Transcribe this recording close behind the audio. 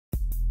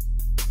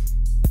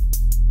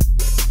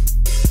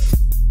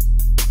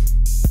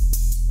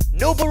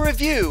Noble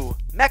Review,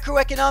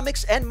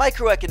 Macroeconomics and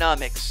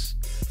Microeconomics,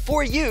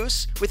 for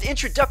use with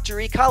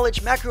introductory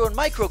college macro and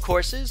micro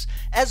courses,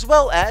 as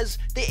well as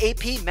the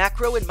AP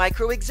macro and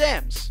micro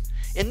exams.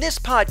 In this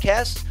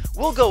podcast,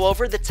 we'll go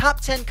over the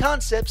top 10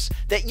 concepts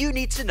that you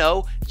need to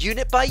know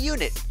unit by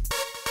unit.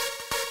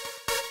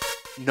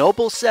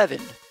 Noble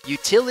 7,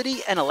 Utility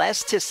and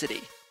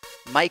Elasticity,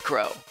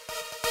 Micro.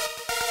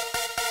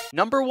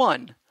 Number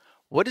 1,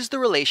 what is the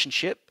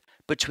relationship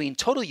between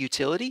total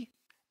utility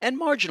and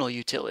marginal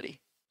utility?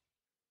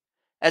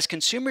 As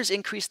consumers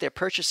increase their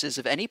purchases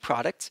of any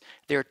product,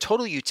 their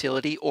total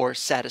utility or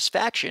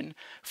satisfaction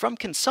from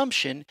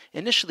consumption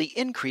initially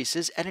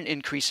increases at an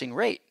increasing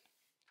rate.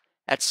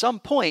 At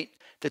some point,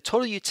 the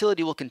total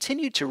utility will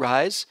continue to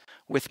rise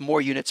with more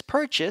units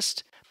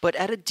purchased, but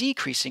at a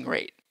decreasing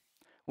rate.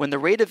 When the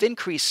rate of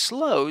increase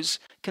slows,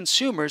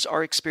 consumers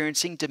are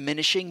experiencing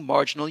diminishing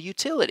marginal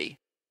utility.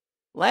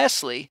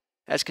 Lastly,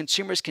 as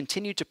consumers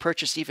continue to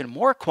purchase even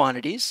more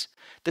quantities,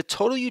 the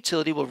total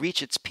utility will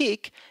reach its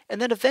peak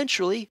and then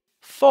eventually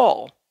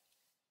fall.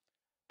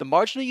 The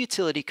marginal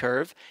utility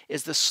curve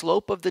is the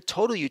slope of the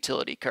total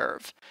utility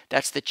curve.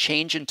 That's the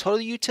change in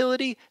total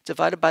utility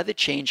divided by the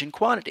change in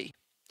quantity.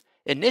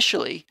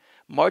 Initially,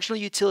 marginal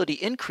utility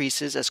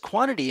increases as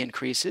quantity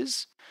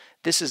increases.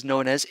 This is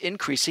known as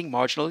increasing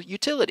marginal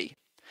utility,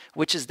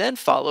 which is then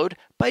followed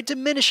by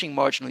diminishing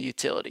marginal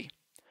utility.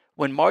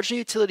 When marginal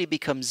utility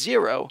becomes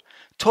zero,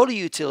 total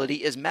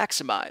utility is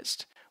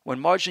maximized. When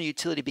marginal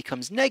utility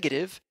becomes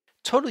negative,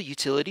 total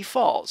utility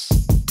falls.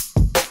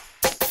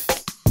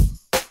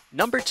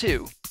 Number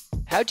 2,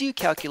 how do you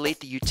calculate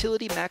the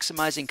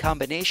utility-maximizing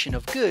combination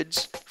of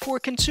goods for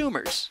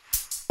consumers?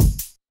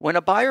 When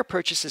a buyer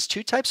purchases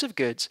two types of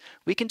goods,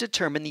 we can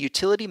determine the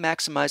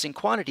utility-maximizing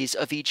quantities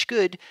of each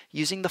good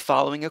using the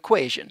following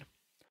equation.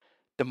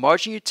 The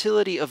marginal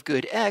utility of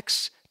good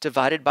X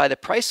divided by the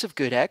price of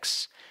good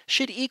X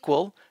should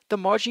equal the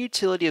marginal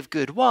utility of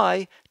good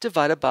Y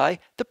divided by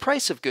the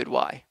price of good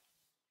Y.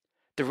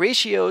 The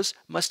ratios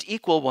must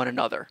equal one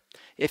another.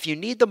 If you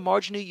need the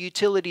marginal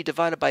utility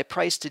divided by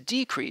price to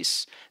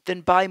decrease,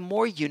 then buy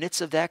more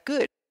units of that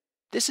good.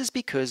 This is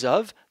because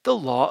of the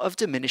law of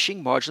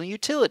diminishing marginal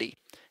utility.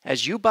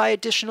 As you buy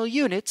additional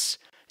units,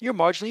 your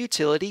marginal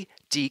utility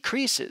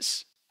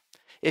decreases.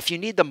 If you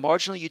need the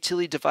marginal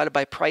utility divided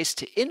by price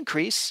to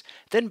increase,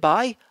 then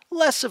buy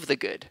less of the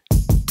good.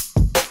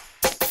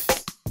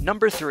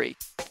 Number 3,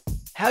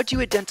 how do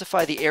you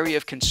identify the area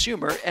of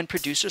consumer and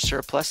producer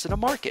surplus in a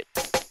market?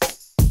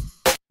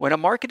 When a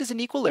market is in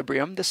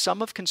equilibrium, the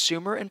sum of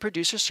consumer and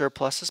producer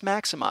surplus is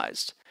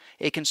maximized.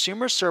 A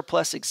consumer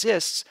surplus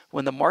exists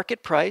when the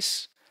market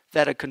price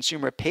that a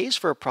consumer pays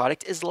for a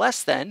product is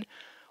less than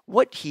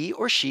what he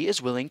or she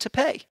is willing to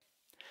pay.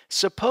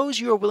 Suppose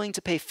you are willing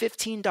to pay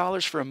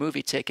 $15 for a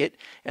movie ticket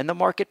and the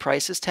market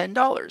price is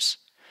 $10.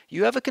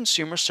 You have a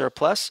consumer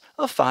surplus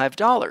of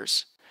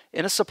 $5.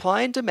 In a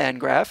supply and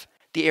demand graph,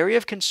 the area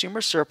of consumer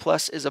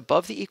surplus is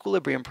above the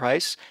equilibrium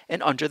price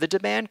and under the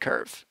demand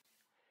curve.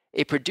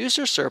 A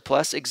producer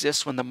surplus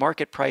exists when the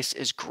market price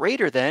is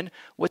greater than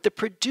what the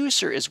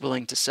producer is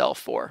willing to sell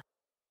for.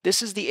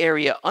 This is the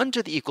area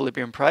under the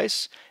equilibrium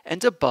price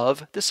and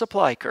above the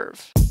supply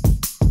curve.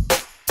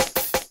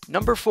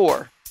 Number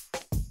 4,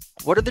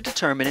 what are the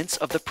determinants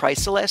of the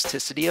price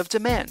elasticity of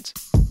demand?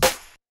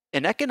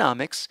 In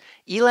economics,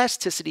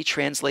 elasticity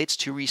translates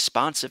to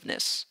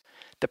responsiveness.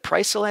 The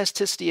price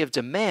elasticity of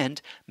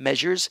demand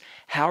measures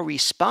how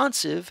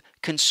responsive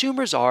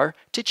consumers are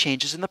to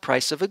changes in the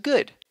price of a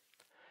good.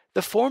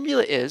 The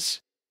formula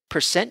is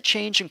 %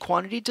 change in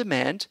quantity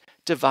demand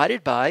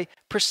divided by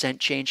 %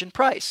 change in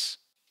price.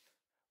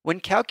 When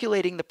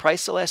calculating the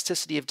price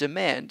elasticity of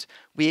demand,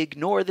 we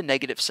ignore the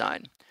negative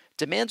sign.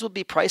 Demand will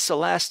be price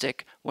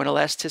elastic when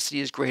elasticity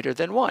is greater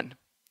than 1.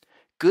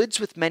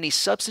 Goods with many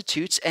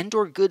substitutes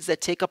and/or goods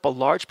that take up a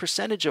large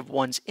percentage of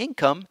one's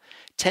income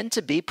tend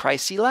to be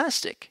price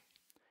elastic.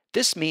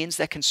 This means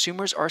that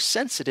consumers are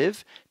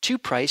sensitive to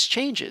price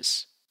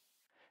changes.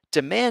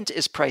 Demand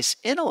is price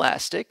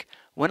inelastic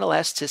when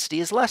elasticity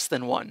is less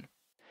than 1.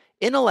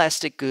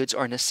 Inelastic goods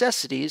are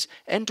necessities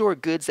and/or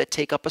goods that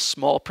take up a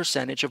small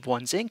percentage of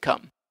one's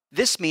income.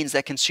 This means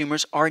that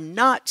consumers are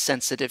not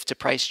sensitive to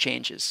price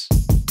changes.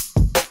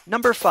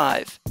 Number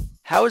 5,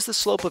 how is the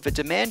slope of a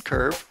demand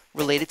curve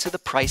related to the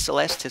price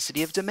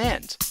elasticity of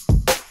demand?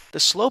 The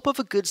slope of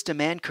a good's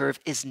demand curve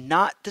is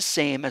not the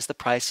same as the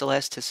price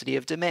elasticity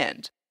of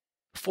demand.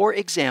 For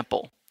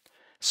example,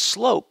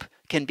 slope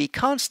can be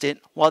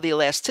constant while the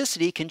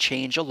elasticity can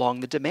change along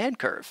the demand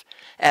curve.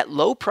 At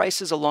low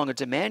prices along a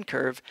demand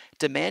curve,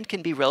 demand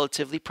can be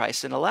relatively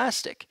price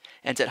inelastic,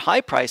 and at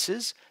high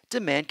prices,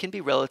 demand can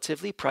be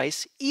relatively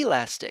price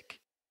elastic.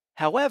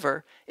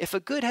 However, if a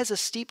good has a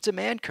steep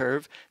demand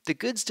curve, the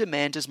good's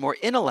demand is more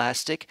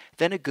inelastic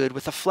than a good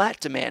with a flat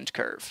demand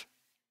curve.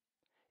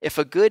 If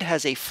a good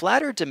has a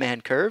flatter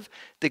demand curve,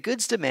 the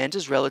good's demand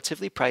is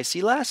relatively price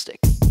elastic.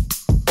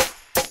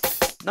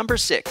 Number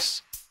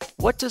 6.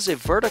 What does a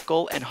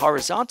vertical and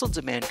horizontal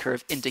demand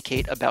curve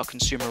indicate about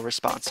consumer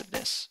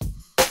responsiveness?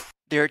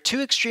 There are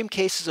two extreme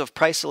cases of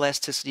price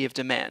elasticity of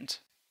demand: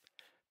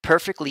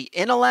 perfectly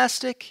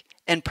inelastic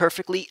and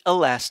perfectly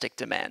elastic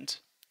demand.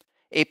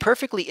 A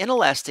perfectly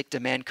inelastic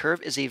demand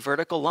curve is a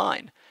vertical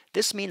line.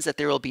 This means that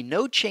there will be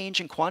no change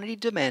in quantity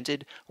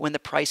demanded when the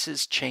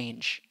prices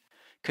change.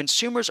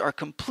 Consumers are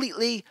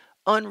completely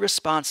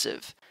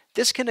unresponsive.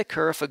 This can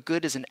occur if a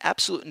good is an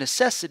absolute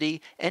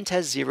necessity and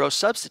has zero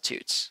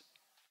substitutes.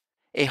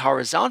 A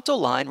horizontal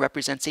line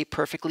represents a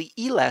perfectly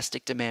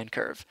elastic demand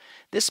curve.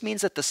 This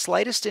means that the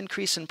slightest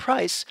increase in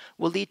price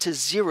will lead to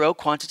zero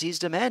quantities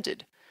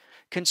demanded.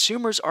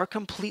 Consumers are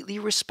completely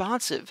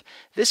responsive.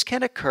 This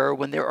can occur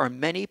when there are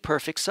many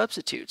perfect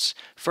substitutes.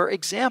 For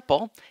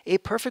example, a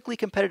perfectly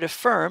competitive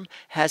firm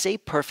has a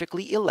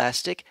perfectly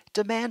elastic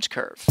demand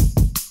curve.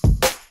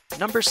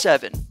 Number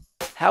 7.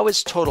 How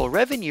is total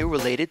revenue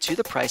related to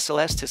the price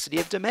elasticity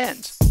of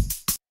demand?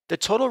 The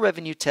total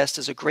revenue test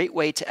is a great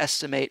way to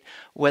estimate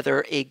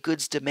whether a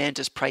good's demand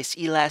is price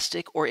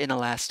elastic or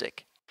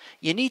inelastic.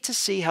 You need to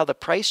see how the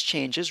price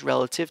changes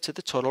relative to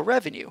the total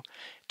revenue.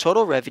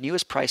 Total revenue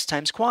is price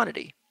times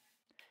quantity.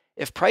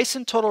 If price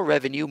and total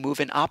revenue move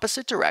in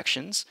opposite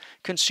directions,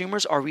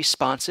 consumers are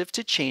responsive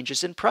to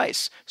changes in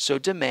price, so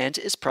demand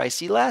is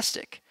price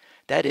elastic.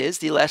 That is,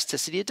 the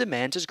elasticity of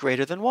demand is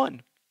greater than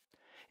 1.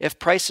 If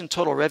price and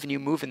total revenue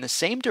move in the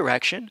same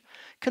direction,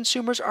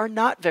 consumers are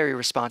not very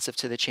responsive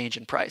to the change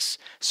in price,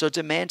 so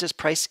demand is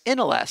price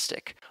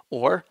inelastic,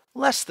 or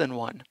less than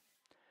 1.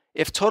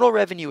 If total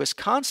revenue is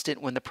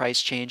constant when the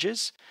price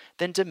changes,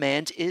 then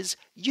demand is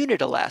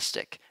unit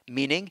elastic,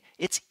 meaning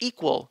it's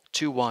equal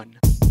to 1.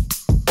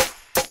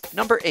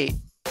 Number 8.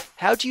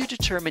 How do you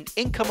determine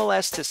income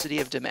elasticity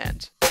of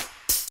demand?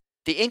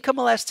 The income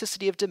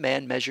elasticity of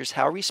demand measures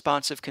how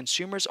responsive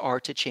consumers are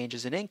to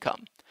changes in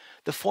income.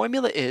 The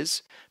formula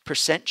is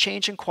percent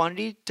change in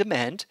quantity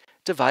demand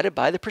divided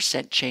by the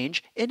percent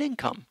change in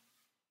income.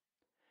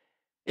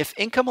 If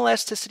income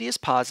elasticity is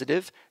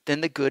positive, then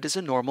the good is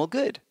a normal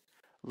good.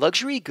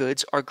 Luxury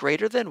goods are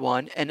greater than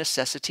 1 and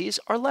necessities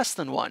are less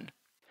than 1.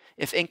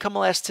 If income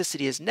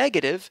elasticity is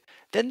negative,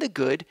 then the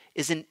good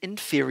is an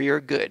inferior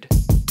good.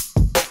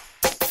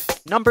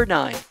 Number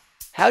 9.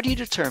 How do you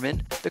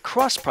determine the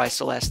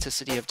cross-price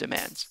elasticity of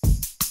demand?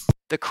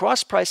 The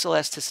cross-price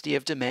elasticity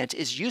of demand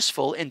is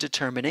useful in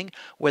determining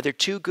whether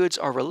two goods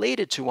are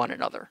related to one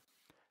another.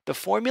 The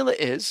formula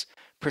is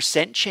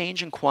percent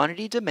change in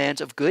quantity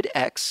demand of good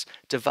X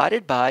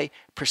divided by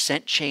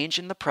percent change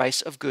in the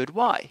price of good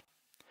Y.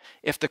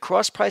 If the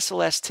cross-price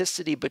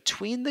elasticity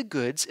between the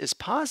goods is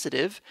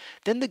positive,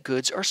 then the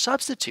goods are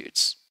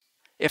substitutes.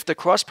 If the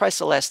cross-price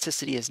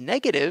elasticity is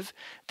negative,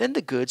 then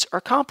the goods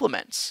are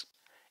complements.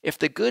 If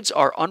the goods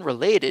are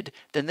unrelated,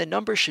 then the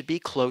number should be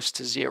close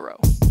to 0.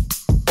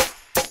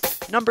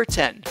 Number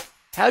 10.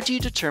 How do you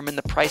determine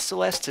the price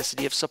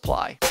elasticity of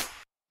supply?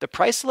 The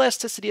price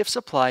elasticity of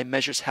supply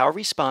measures how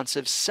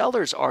responsive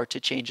sellers are to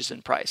changes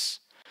in price.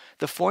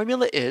 The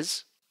formula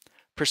is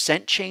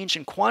percent change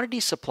in quantity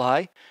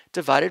supply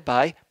divided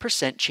by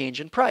percent change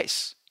in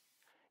price.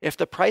 If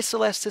the price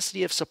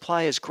elasticity of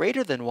supply is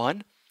greater than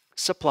 1,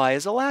 supply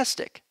is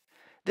elastic.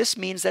 This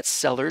means that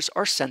sellers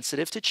are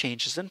sensitive to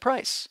changes in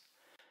price.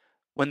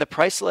 When the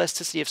price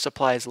elasticity of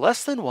supply is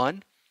less than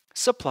 1,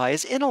 supply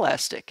is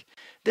inelastic.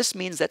 This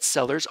means that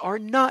sellers are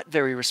not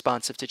very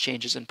responsive to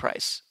changes in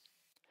price.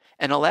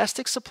 An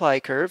elastic supply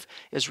curve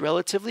is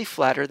relatively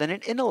flatter than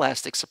an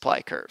inelastic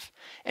supply curve,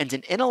 and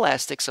an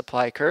inelastic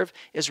supply curve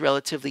is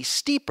relatively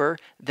steeper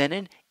than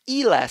an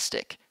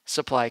elastic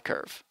supply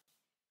curve.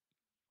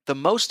 The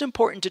most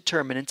important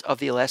determinant of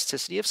the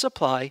elasticity of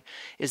supply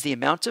is the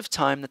amount of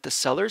time that the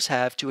sellers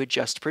have to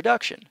adjust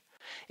production.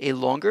 A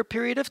longer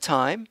period of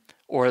time,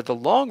 or the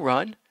long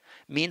run,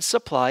 means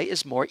supply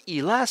is more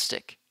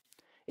elastic.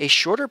 A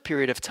shorter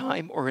period of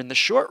time, or in the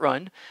short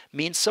run,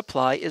 means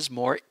supply is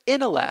more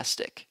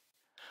inelastic.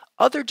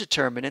 Other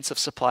determinants of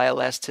supply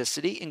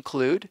elasticity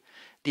include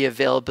the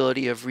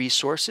availability of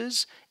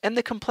resources and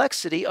the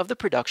complexity of the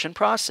production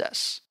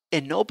process.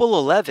 In Noble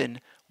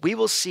 11, we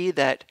will see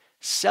that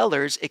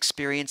sellers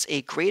experience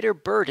a greater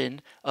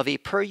burden of a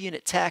per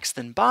unit tax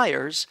than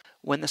buyers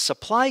when the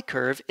supply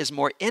curve is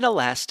more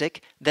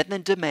inelastic than the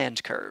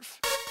demand curve.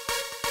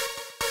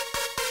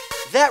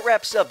 That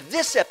wraps up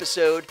this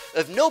episode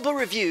of Noble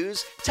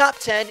Review's Top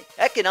 10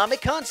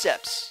 Economic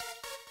Concepts.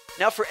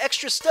 Now for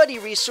extra study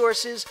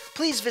resources,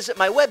 please visit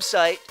my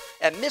website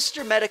at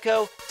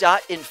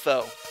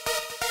mrmedico.info.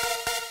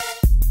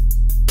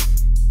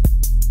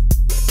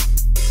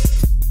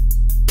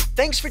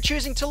 Thanks for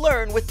choosing to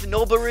learn with the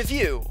Noble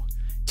Review.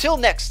 Till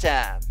next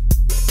time.